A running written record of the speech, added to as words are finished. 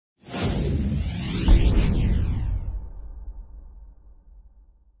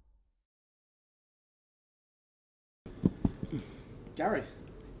Gary,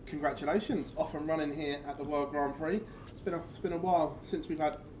 congratulations, off and running here at the World Grand Prix. It's been a while since we've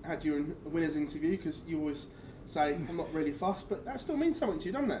had you in a winner's interview, because you always say, I'm not really fussed, but that still means something to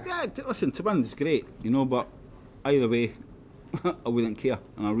you, doesn't it? Yeah, listen, to win is great, but either way, I wouldn't care,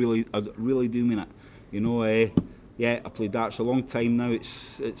 and I really do mean it. I played darts a long time now.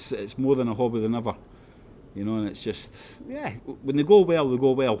 It's more than a hobby than ever, and it's just, when they go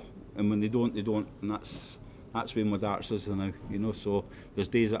well, and when they don't, and that's where my darts is now, so there's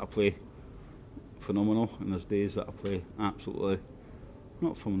days that I play phenomenal, and there's days that I play absolutely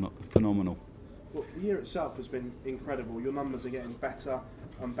not phenomenal. Well, the year itself has been incredible. Your numbers are getting better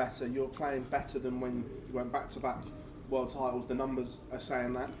and better. You're playing better than when you went back-to-back world titles. The numbers are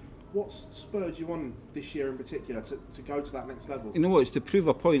saying that. What's spurred you on this year in particular to go to that next level? You know what, it's to prove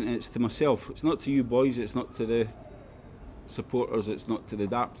a point, and it's to myself. It's not to you boys, it's not to the supporters, it's not to the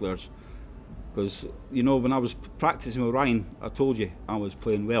dart players. Because, when I was practising with Ryan, I told you I was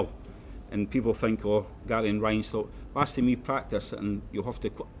playing well. And people think, oh, Gary and Ryan thought, last time we practiced, and you'll have to,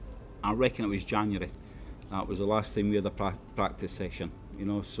 I reckon it was January. That was the last time we had a practice session,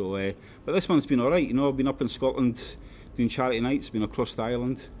 so, but this one's been alright, I've been up in Scotland doing charity nights, been across the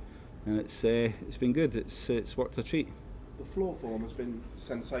island, and it's been good, it's worked a treat. The floor form has been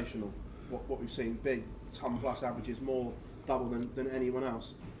sensational, what we've seen, big ton plus averages, more double than anyone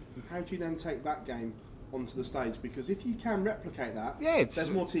else. How do you then take that game onto the stage? Because if you can replicate that, there's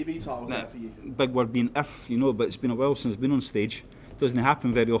more TV titles there for you. Big word being if, but it's been a while since I've been on stage. It doesn't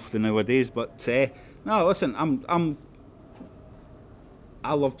happen very often nowadays, but no, listen,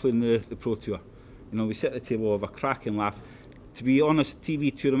 I love playing the Pro Tour. We sit at the table, have a cracking laugh. To be honest,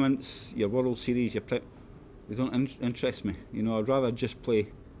 TV tournaments, your World Series, they don't interest me. I'd rather just play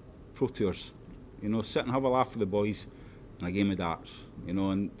Pro Tours. Sit and have a laugh with the boys and a game of darts.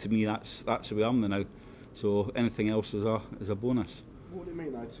 And to me, that's the way I'm now. So anything else is a bonus. What would it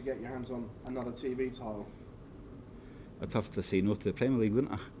mean though to get your hands on another TV title? I'd have to say no to the Premier League,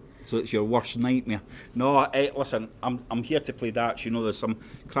 wouldn't I? So it's your worst nightmare. No, listen, I'm here to play darts. There's some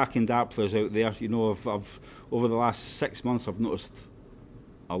cracking dart players out there. I've over the last 6 months I've noticed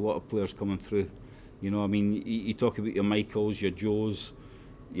a lot of players coming through. You talk about your Michaels, your Joes,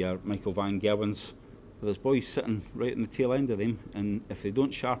 your Michael Van Gerwens. But there's boys sitting right in the tail end of them, and if they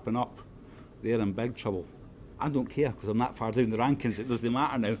don't sharpen up, they're in big trouble. I don't care, because I'm that far down the rankings, it doesn't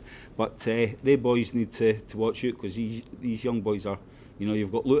matter now. But they boys need to watch out, because these young boys are,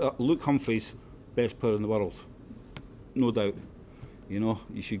 you've got Luke Humphries, best player in the world, no doubt. You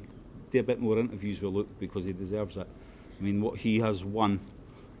should do a bit more interviews with Luke, because he deserves it. What he has won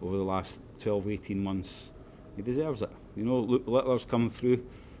over the last 12, 18 months, he deserves it. Luke Littler's coming through,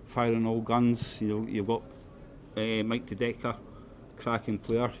 firing all guns. You've got Mike Dedeker, cracking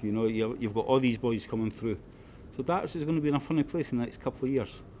player. You've got all these boys coming through. So darts is going to be in a funny place in the next couple of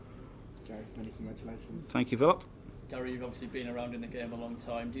years. Gary, many congratulations. Thank you, Philip. Gary, you've obviously been around in the game a long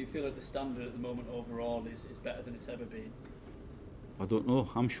time. Do you feel like the standard at the moment overall is better than it's ever been? I don't know.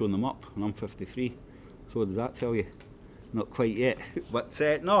 I'm showing them up, and I'm 53. So what does that tell you? Not quite yet. But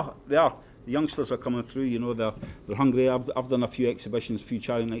no, they are. The youngsters are coming through. They're hungry. I've done a few exhibitions, a few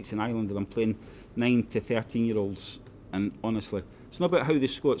charity nights in Ireland, and I'm playing 9 to 13-year-olds. And honestly, it's not about how they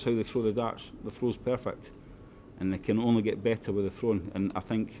score, it's how they throw the darts. The throw's perfect, and they can only get better with the throwing. And I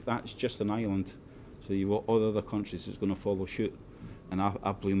think that's just an island. So you've got all the other countries that's going to follow suit, and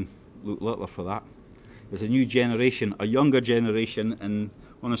I blame Luke Littler for that. There's a new generation, a younger generation, and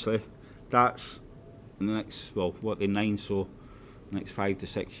honestly, darts in the next, they're 9, so the next 5 to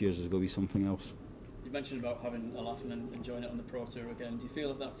 6 years is going to be something else. You mentioned about having a laugh and enjoying it on the Pro Tour again. Do you feel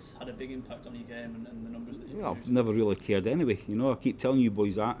that that's had a big impact on your game and the numbers that you've used? I've never really cared anyway. I keep telling you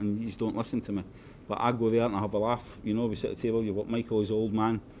boys that, and you just don't listen to me. But I go there and I have a laugh. We sit at the table, you've got Michael, his old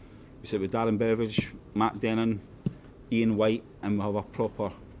man. We sit with Darren Beveridge, Matt Dennon, Ian White, and we have a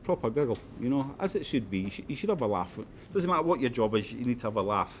proper giggle, as it should be. You should have a laugh. It doesn't matter what your job is, you need to have a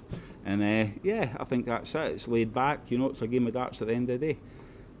laugh. And I think that's it. It's laid back, it's a game of darts at the end of the day.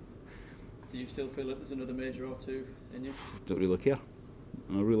 Do you still feel like there's another major or two in you? Don't really care.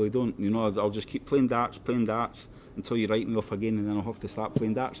 I really don't. I'll just keep playing darts until you write me off again, and then I'll have to start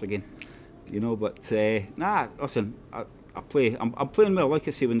playing darts again. But listen, I play. I'm playing well. Like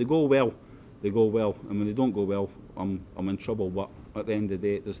I say, when they go well, and when they don't go well, I'm in trouble. But at the end of the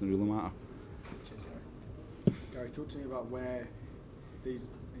day, it doesn't really matter. Cheers, Gary, talk to me about where these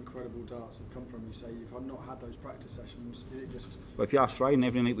incredible darts have come from. You say you've not had those practice sessions. Is it just? Well, if you ask Ryan,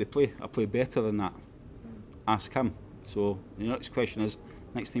 every night we play, I play better than that. Ask him. So the next question is,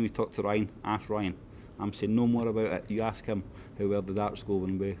 next time you talk to Ryan, ask Ryan. I'm saying no more about it. You ask him how well the darts go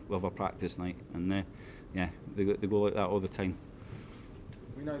when we have a practice night, and they go like that all the time.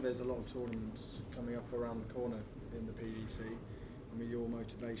 We know there's a lot of tournaments coming up around the corner in the PDC. I mean, your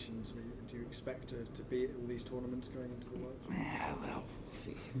motivations, do you expect to be at all these tournaments going into the World? Yeah, well,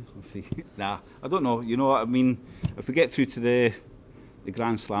 we'll see. Nah, I don't know. You know what I mean? If we get through to the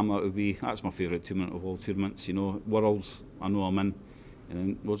Grand Slam, that's my favourite tournament of all tournaments. You know, Worlds, I know I'm in,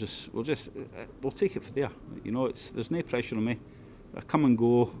 and we'll take it from there. You know, there's no pressure on me. I come and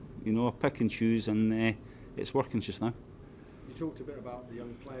go. You know, I pick and choose, and it's working just now. You talked a bit about the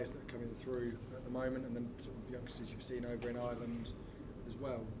young players that are coming through at the moment, and then sort of youngsters you've seen over in Ireland as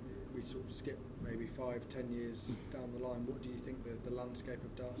well. We sort of skip maybe 5-10 years down the line. What do you think the landscape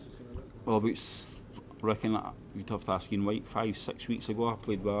of darts is going to look like? Well, I reckon you'd have to ask Ian White. 5-6 weeks ago, I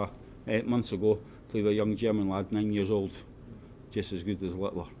played with 8 months ago. Played with a young German lad, 9 years old, just as good as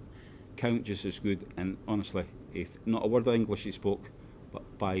Littler. Count just as good, and honestly, not a word of English he spoke,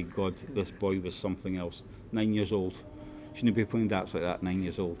 but by God, this boy was something else. 9 years old. Shouldn't be playing darts like that, 9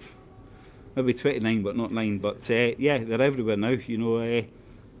 years old. Maybe 29, but not 9. But yeah, they're everywhere now. You know,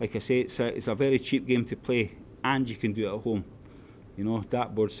 like I say, it's a very cheap game to play, and you can do it at home. You know,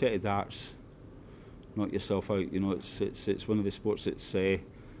 dartboard, set of darts, knock yourself out. You know, it's one of the sports that's you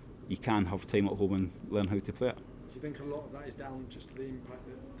can have time at home and learn how to play it. Do you think a lot of that is down just to the impact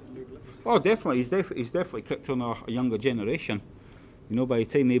that Luke has? Oh, definitely. He's definitely kicked on a younger generation. You know, by the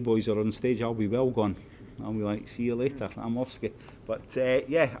time they boys are on stage, I'll be well gone. I'll be like, see you later, I'm off ski. But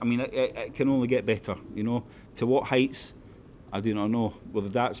yeah, I mean, it can only get better, you know. To what heights, I do not know. Will the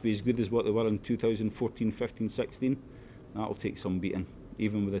darts be as good as what they were in 2014, 15, 16? That'll take some beating,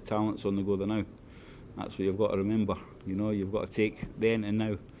 even with the talents on the go there now. That's what you've got to remember, you know, you've got to take then and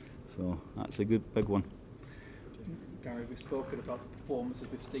now. So that's a good big one. Gary, we've spoken about the performances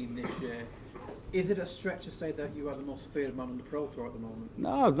we've seen this year. Is it a stretch to say that you are the most feared man on the Pro Tour at the moment?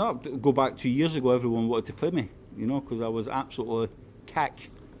 No. Go back 2 years ago, everyone wanted to play me, you know, because I was absolutely cack.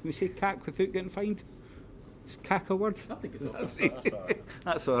 Can we say cack without getting fined? Is cack a word? I think it's That's all right.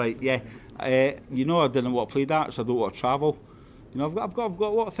 That's all right, yeah. You know, I didn't want to play darts, I don't want to travel. You know, I've got a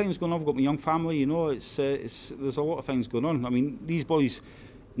lot of things going on. I've got my young family, you know, there's a lot of things going on. I mean, these boys,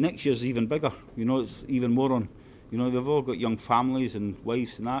 next year's even bigger, you know, it's even more on. You know, they've all got young families and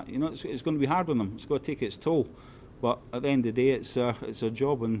wives and that. You know, it's going to be hard on them. It's got to take its toll. But at the end of the day, it's a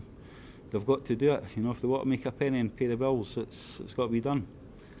job, and they've got to do it. You know, if they want to make a penny and pay the bills, it's got to be done.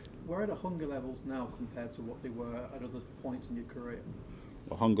 Where are the hunger levels now compared to what they were at other points in your career?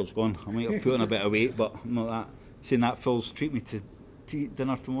 Well, hunger's gone. I might have put on a bit of weight, but I'm not that. Seeing that Phil's treat me to eat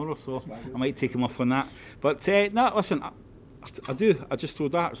dinner tomorrow, so I might take him off on that. But no, listen, I do. I just throw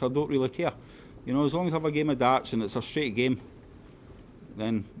darts. I don't really care. You know, as long as I have a game of darts and it's a straight game,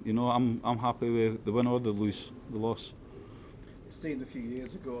 then, you know, I'm happy with the win or the loss. It seemed a few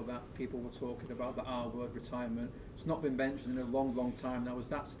years ago that people were talking about the R-word retirement. It's not been mentioned in a long, long time now. Is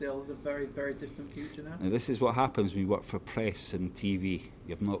that still the very, very distant future now? Now, this is what happens when you work for press and TV.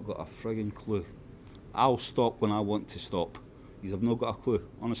 You've not got a frigging clue. I'll stop when I want to stop. You have not got a clue,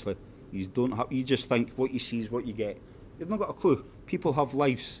 honestly. You don't have. You just think what you see is what you get. You've not got a clue. People have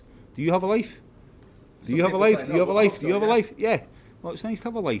lives. Do you have a life? Do you have a life? Do you have a life? Do you have a life? Yeah. Well, it's nice to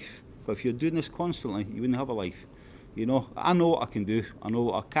have a life, but if you're doing this constantly, you wouldn't have a life. You know, I know what I can do. I know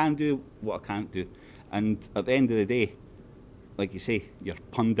what I can do, what I can't do. And at the end of the day, like you say, you're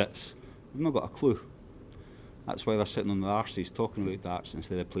pundits. You've not got a clue. That's why they're sitting on the arses talking about darts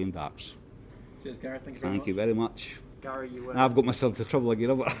instead of playing darts. Cheers, Gary. Thank you very much. Thank you very much. Gary, you Now I've got myself into trouble again,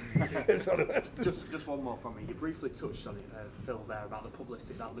 haven't I? just one more from me. You briefly touched on it, Phil, there about the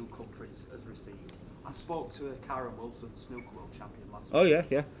publicity that Luke Humphries has received. I spoke to Karen Wilson, snooker world champion, last week. Oh yeah,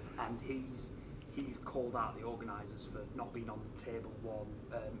 yeah. And he's called out the organisers for not being on the table one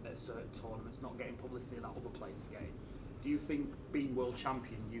at certain tournaments, not getting publicity that other players get. Do you think, being world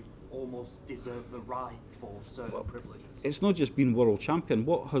champion, you almost deserve the right for certain privileges? It's not just being world champion.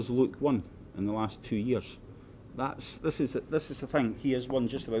 What has Luke won in the last 2 years? This is the thing. He has won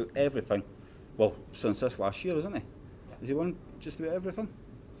just about everything. Well, since this last year, isn't he? Yeah. Has he won just about everything?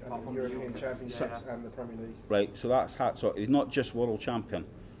 Apart from European the Championships and the Premier League. Right. So that's hats off. He's not just world champion.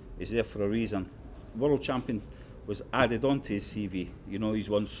 He's there for a reason. World champion was added onto his CV. You know, he's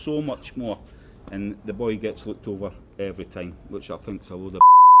won so much more, and the boy gets looked over every time, which I think is a load of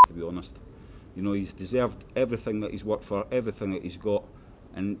to be honest. You know, he's deserved everything that he's worked for, everything that he's got,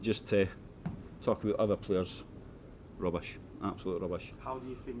 and just to talk about other players, rubbish, absolute rubbish. How do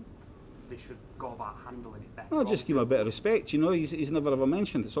you think they should go about handling it better? Well, just give him a bit of respect. You know, he's never ever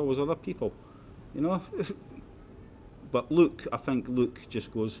mentioned. It's always other people. You know, but Luke, I think Luke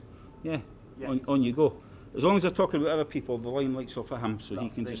just goes, on you go. As long as they're talking about other people, the limelight's off of him, so he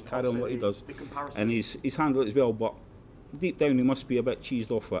can just carry on what he does. And he's handled it as well. But deep down he must be a bit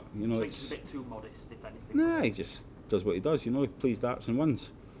cheesed off it. You know, So it's he's a bit too modest, if anything. nah, he just does what he does. You know, he plays darts and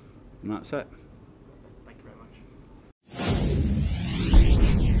wins, and that's it.